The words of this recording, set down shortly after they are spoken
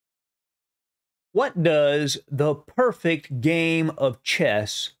What does the perfect game of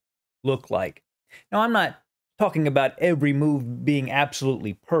chess look like? Now, I'm not talking about every move being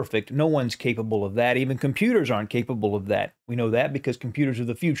absolutely perfect. No one's capable of that. Even computers aren't capable of that. We know that because computers of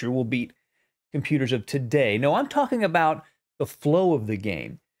the future will beat computers of today. No, I'm talking about the flow of the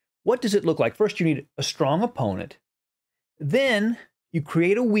game. What does it look like? First, you need a strong opponent. Then you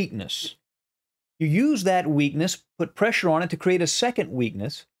create a weakness. You use that weakness, put pressure on it to create a second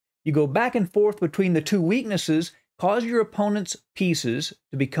weakness. You go back and forth between the two weaknesses, cause your opponent's pieces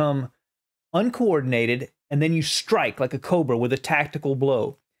to become uncoordinated, and then you strike like a cobra with a tactical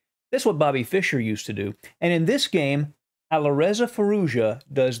blow. That's what Bobby Fischer used to do. And in this game, Alireza Firouzja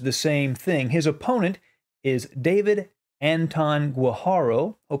does the same thing. His opponent is David Anton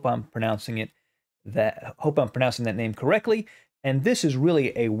Guijarro. Hope I'm pronouncing that name correctly. And this is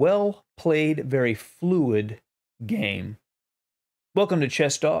really a well-played, very fluid game. Welcome to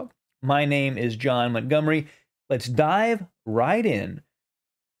Chess Dog. My name is John Montgomery. Let's dive right in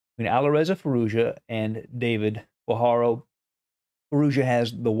between Alireza Firouzja and David Guijarro. Firouzja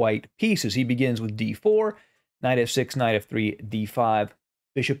has the white pieces. He begins with d4, knight f6, knight f3, d5,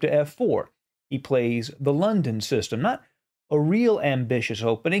 bishop to f4. He plays the London system. Not a real ambitious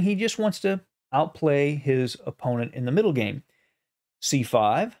opening. He just wants to outplay his opponent in the middle game.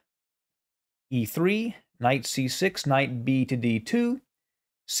 c5, e3, knight c6, knight b to d2,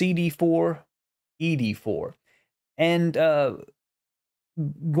 cd4, ed4. And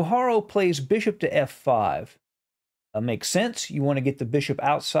Guijarro plays bishop to f5. Makes sense. You want to get the bishop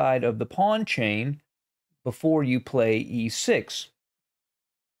outside of the pawn chain before you play e6.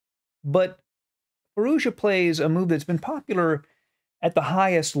 But Firouzja plays a move that's been popular at the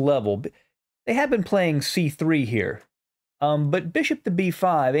highest level. They have been playing c3 here. But bishop to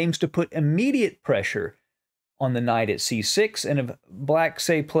b5 aims to put immediate pressure on the knight at c6, and if black,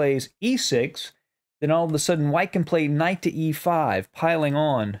 say, plays e6, then all of a sudden white can play knight to e5, piling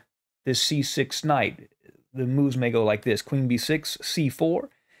on this c6 knight. The moves may go like this: queen b6, c4,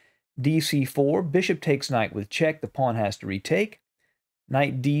 dc4, bishop takes knight with check, the pawn has to retake,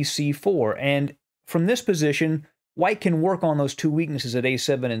 knight dc4, and from this position, white can work on those two weaknesses at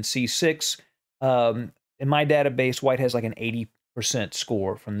a7 and c6. In my database, white has like an 80%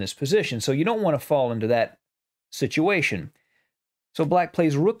 score from this position, so you don't want to fall into that situation. So black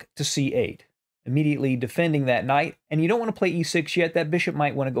plays rook to c8, immediately defending that knight, and you don't want to play e6 yet. That bishop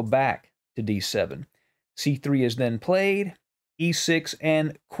might want to go back to d7. c3 is then played, e6,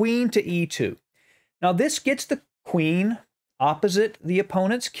 and queen to e2. Now this gets the queen opposite the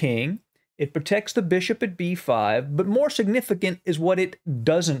opponent's king. It protects the bishop at b5, but more significant is what it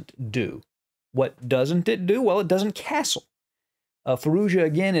doesn't do. What doesn't it do? Well, it doesn't castle. Firouzja,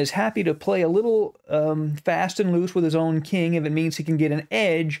 again, is happy to play a little fast and loose with his own king if it means he can get an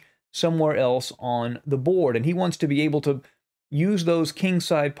edge somewhere else on the board. And he wants to be able to use those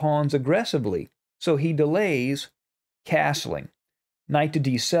kingside pawns aggressively. So he delays castling. Knight to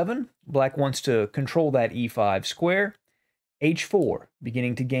d7. Black wants to control that e5 square. h4,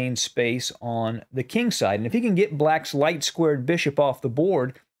 beginning to gain space on the king side. And if he can get black's light-squared bishop off the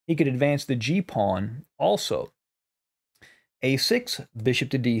board, he could advance the g-pawn also. a6,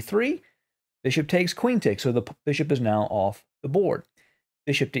 bishop to d3, bishop takes, queen takes, so the bishop is now off the board.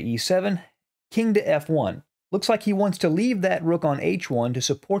 Bishop to e7, king to f1. Looks like he wants to leave that rook on h1 to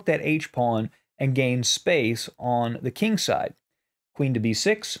support that h-pawn and gain space on the king side. Queen to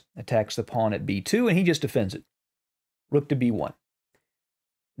b6, attacks the pawn at b2, and he just defends it. Rook to b1.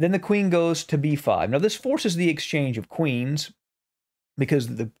 Then the queen goes to b5. Now this forces the exchange of queens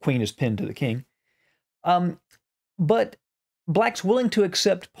because the queen is pinned to the king. But black's willing to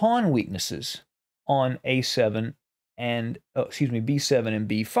accept pawn weaknesses on a7 and, b7 and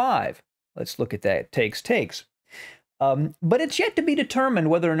b5. Let's look at that. Takes. But it's yet to be determined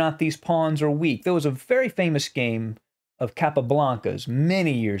whether or not these pawns are weak. There was a very famous game of Capablanca's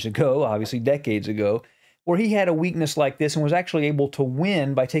many years ago, obviously decades ago, where he had a weakness like this and was actually able to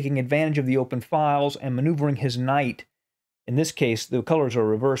win by taking advantage of the open files and maneuvering his knight. In this case, the colors are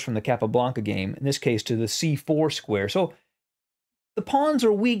reversed from the Capablanca game, in this case to the c4 square. So the pawns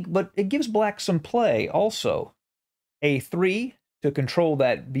are weak, but it gives black some play also. a3 to control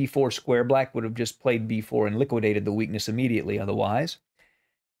that b4 square. Black would have just played b4 and liquidated the weakness immediately otherwise.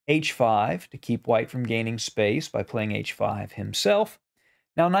 h5 to keep white from gaining space by playing h5 himself.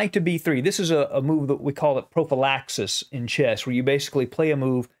 Now knight to b3. This is a move that we call it prophylaxis in chess, where you basically play a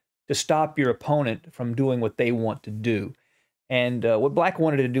move to stop your opponent from doing what they want to do. And what black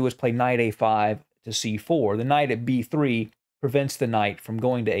wanted to do was play knight a5 to c4. The knight at b3 prevents the knight from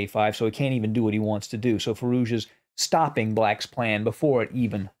going to a5, so he can't even do what he wants to do. So Firouzja's stopping black's plan before it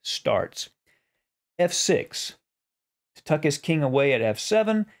even starts. f6 to tuck his king away at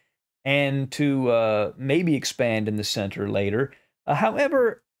f7 and to maybe expand in the center later.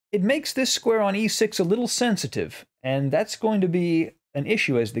 However, it makes this square on e6 a little sensitive, and that's going to be an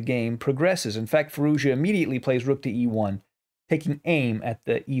issue as the game progresses. In fact, Firouzja immediately plays rook to e1, taking aim at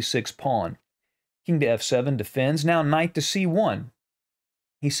the e6 pawn. King to f7 defends. Now knight to c1.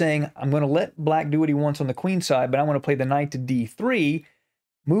 He's saying, I'm going to let black do what he wants on the queen side, but I want to play the knight to d3,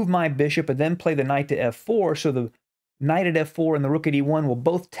 move my bishop, and then play the knight to f4, so the knight at f4 and the rook at e1 will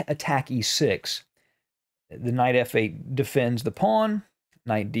both attack e6. The knight f8 defends the pawn,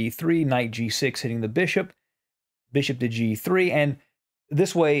 knight d3, knight g6 hitting the bishop, bishop to g3, and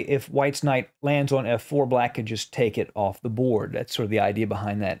this way, if white's knight lands on f4, black could just take it off the board. That's sort of the idea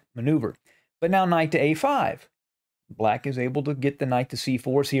behind that maneuver. But now knight to a5. Black is able to get the knight to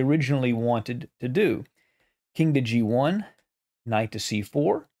c4 as he originally wanted to do. King to g1, knight to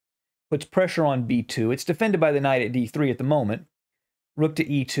c4, puts pressure on b2. It's defended by the knight at d3 at the moment. Rook to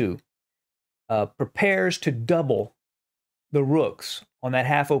e2. Prepares to double the rooks on that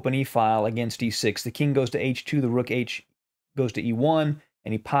half-open e-file against e6. The king goes to h2, the rook goes to e1,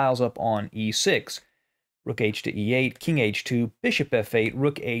 and he piles up on e6. Rook h to e8, king h2, bishop f8,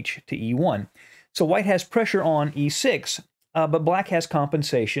 rook h to e1. So white has pressure on e6, but black has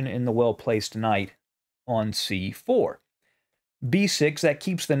compensation in the well-placed knight on c4. b6, that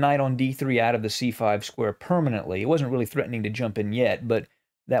keeps the knight on d3 out of the c5 square permanently. It wasn't really threatening to jump in yet, but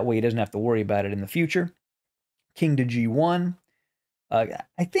that way he doesn't have to worry about it in the future. King to g1.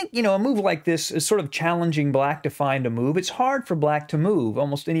 I think, a move like this is sort of challenging black to find a move. It's hard for black to move.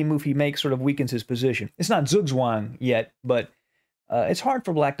 Almost any move he makes sort of weakens his position. It's not zugzwang yet, but it's hard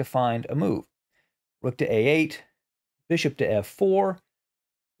for black to find a move. Rook to a8, bishop to f4,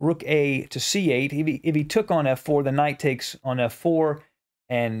 rook a to c8. If he took on f4, the knight takes on f4,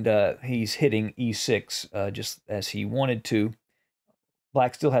 and he's hitting e6 just as he wanted to.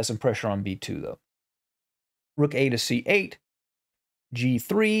 Black still has some pressure on b2, though. Rook a to c8,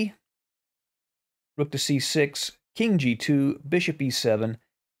 g3, rook to c6, king g2, bishop e7,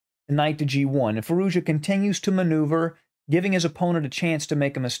 knight to g1. And Firouzja continues to maneuver, giving his opponent a chance to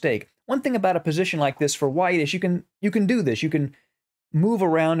make a mistake. One thing about a position like this for white is you can do this. You can move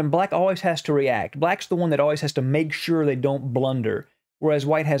around, and black always has to react. Black's the one that always has to make sure they don't blunder, whereas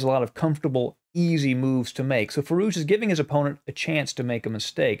white has a lot of comfortable, easy moves to make. So Firouzja is giving his opponent a chance to make a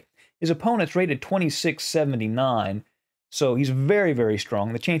mistake. His opponent's rated 2679, so he's very, very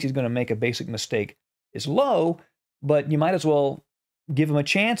strong. The chance he's going to make a basic mistake is low, but you might as well give him a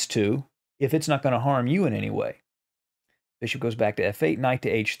chance to if it's not going to harm you in any way. Bishop goes back to f8, knight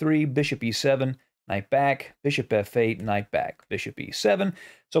to h3, bishop e7, knight back, bishop f8, knight back, bishop e7.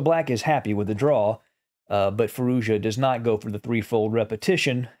 So black is happy with the draw, but Firouzja does not go for the threefold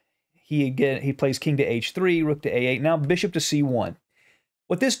repetition. He plays king to h3, rook to a8, now bishop to c1.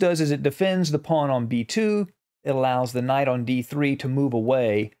 What this does is it defends the pawn on b2. It allows the knight on d3 to move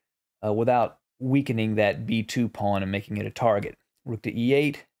away without weakening that b2 pawn and making it a target. Rook to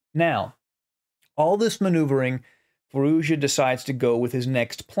e8. Now, all this maneuvering, Firouzja decides to go with his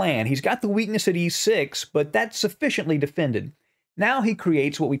next plan. He's got the weakness at e6, but that's sufficiently defended. Now he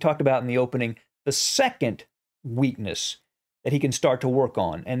creates what we talked about in the opening, the second weakness that he can start to work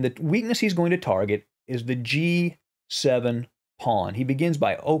on. And the weakness he's going to target is the g7 pawn. He begins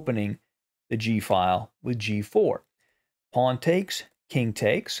by opening the g-file with g4. Pawn takes, king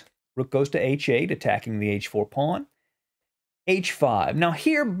takes, rook goes to h8, attacking the h4 pawn. h5. Now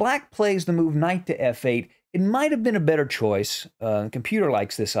here, black plays the move knight to f8. It might have been a better choice, the computer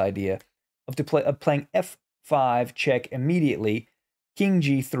likes this idea, of playing f5, check immediately, king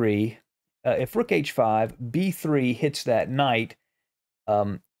g3. If rook h5, b3 hits that knight,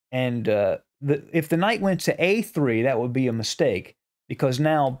 if the knight went to a3, that would be a mistake, because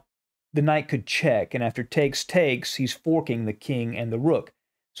now the knight could check, and after takes, he's forking the king and the rook,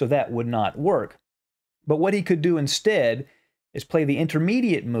 so that would not work. But what he could do instead is play the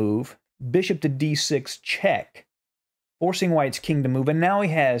intermediate move, bishop to d6 check, forcing white's king to move, and now he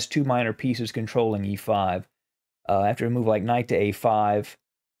has two minor pieces controlling e5. After a move like knight to a5,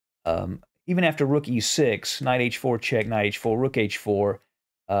 even after rook e6, knight h4 check, knight h4, rook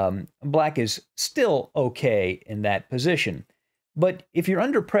h4, black is still okay in that position. But if you're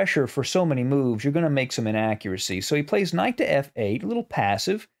under pressure for so many moves, you're going to make some inaccuracies. So he plays knight to f8, a little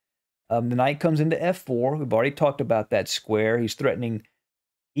passive. The knight comes into f4. We've already talked about that square. He's threatening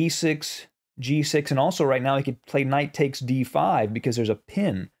e6, g6, and also right now he could play knight takes d5 because there's a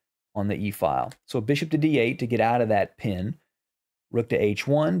pin on the e-file. So bishop to d8 to get out of that pin. Rook to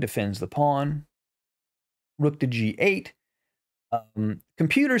h1 defends the pawn. Rook to g8.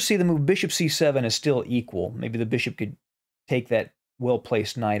 Computers see the move bishop c7 as still equal. Maybe the bishop could take that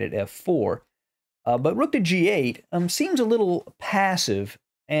well-placed knight at f4. But rook to g8 seems a little passive,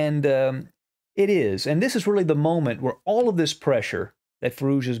 and it is. And this is really the moment where all of this pressure that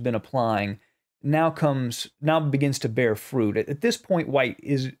Firouzja has been applying now begins to bear fruit. At this point, white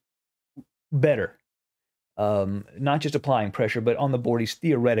is better. Not just applying pressure, but on the board, he's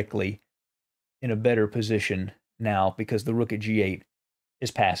theoretically in a better position now because the rook at g8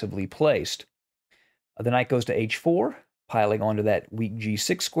 is passively placed. The knight goes to h4, piling onto that weak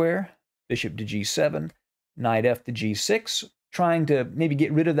g6 square, bishop to g7, knight f to g6, trying to maybe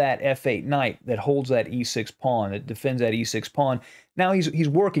get rid of that f8 knight that holds that e6 pawn, that defends that e6 pawn. Now he's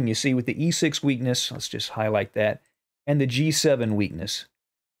working, you see, with the e6 weakness, let's just highlight that, and the g7 weakness,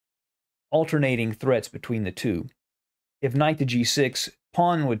 alternating threats between the two. If knight to g6,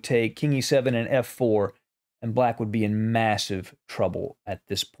 pawn would take, king e7 and f4, and black would be in massive trouble at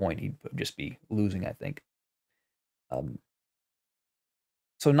this point. He'd just be losing, I think.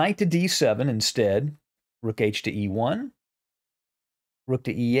 So knight to d7 instead, rook h to e1, rook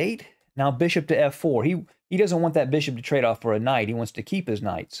to e8. Now bishop to f4. He doesn't want that bishop to trade off for a knight. He wants to keep his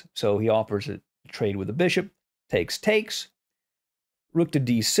knights. So he offers a trade with the bishop. Takes. Rook to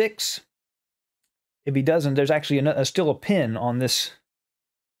d6. If he doesn't, there's actually still a pin on this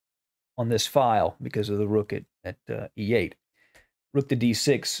file because of the rook at e8. Rook to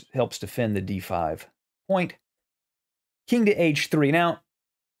d6 helps defend the d5 point. King to h3. Now,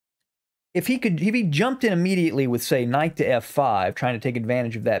 if he jumped in immediately with, say, knight to f5, trying to take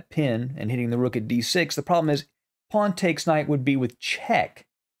advantage of that pin and hitting the rook at d6, the problem is pawn takes knight would be with check,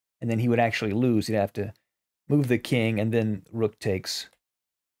 and then he would actually lose. He'd have to move the king, and then rook takes,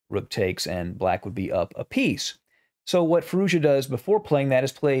 and black would be up a piece. So what Firouzja does before playing that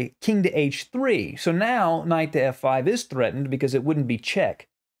is play king to h3. So now knight to f5 is threatened because it wouldn't be check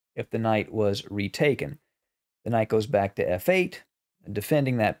if the knight was retaken. The knight goes back to f8,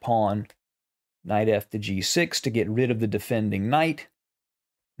 defending that pawn. Knight f to g6 to get rid of the defending knight.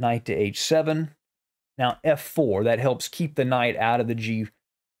 Knight to h7. Now f4, that helps keep the knight out of the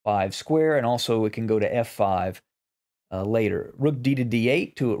g5 square, and also it can go to f5 later. Rook d to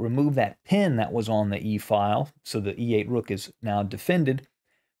d8 to remove that pin that was on the e file, so the e8 rook is now defended.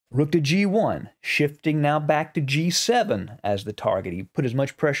 Rook to g1, shifting now back to g7 as the target. He put as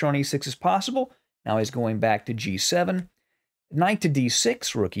much pressure on e6 as possible. Now he's going back to g7. Knight to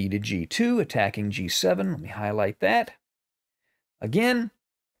d6, rook e to g2, attacking g7. Let me highlight that. Again,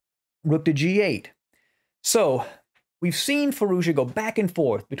 rook to g8. So we've seen Firouzja go back and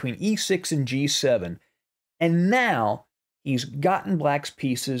forth between e6 and g7, and now he's gotten black's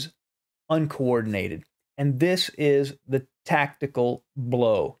pieces uncoordinated. And this is the tactical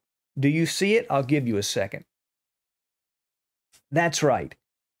blow. Do you see it? I'll give you a second. That's right.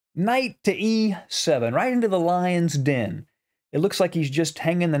 Knight to e7, right into the lion's den. It looks like he's just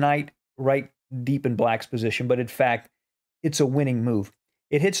hanging the knight right deep in black's position, but in fact, it's a winning move.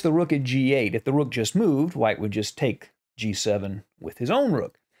 It hits the rook at g8. If the rook just moved, white would just take g7 with his own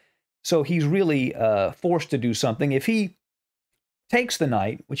rook. So he's really forced to do something. If he takes the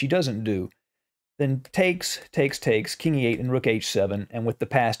knight, which he doesn't do, then takes, king e8, and rook h7, and with the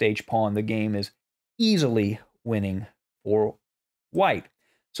passed h-pawn, the game is easily winning for white.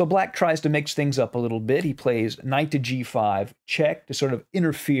 So black tries to mix things up a little bit. He plays knight to g5, check, to sort of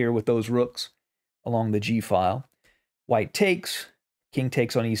interfere with those rooks along the g file. White takes, king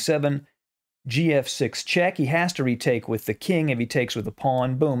takes on e7, gf6 check. He has to retake with the king. If he takes with the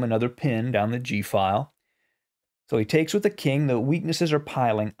pawn, boom, another pin down the g file. So he takes with the king. The weaknesses are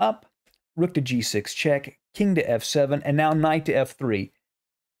piling up. Rook to g6 check, king to f7, and now knight to f3.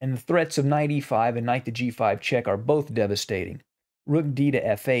 And the threats of knight e5 and knight to g5 check are both devastating. Rook d to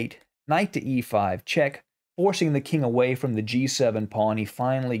f8, knight to e5 check, forcing the king away from the g7 pawn. He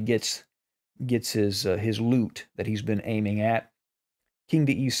finally gets his loot that he's been aiming at. King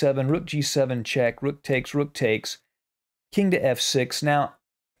to e7, rook g7 check, rook takes, king to f6, now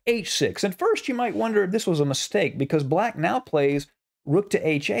h6. At first you might wonder if this was a mistake because black now plays rook to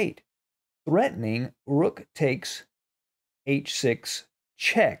h8, threatening rook takes h6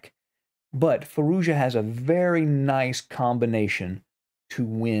 check. But Firouzja has a very nice combination to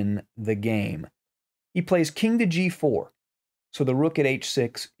win the game. He plays king to g4, so the rook at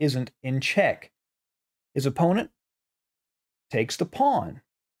h6 isn't in check. His opponent takes the pawn.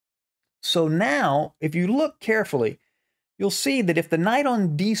 So now, if you look carefully, you'll see that if the knight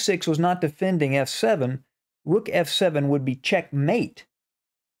on d6 was not defending f7, rook f7 would be checkmate.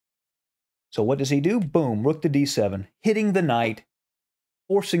 So what does he do? Boom, rook to d7, hitting the knight,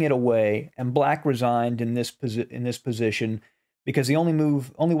 forcing it away, and black resigned in this position because the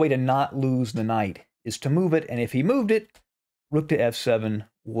only way to not lose the knight is to move it, and if he moved it, rook to f7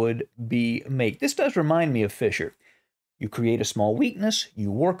 would be mate. This does remind me of Fischer. You create a small weakness,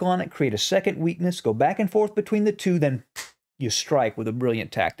 you work on it, create a second weakness, go back and forth between the two, then you strike with a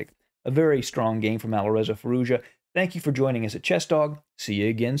brilliant tactic. A very strong game from Alireza Firouzja. Thank you for joining us at Chess Dog. See you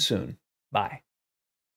again soon. Bye.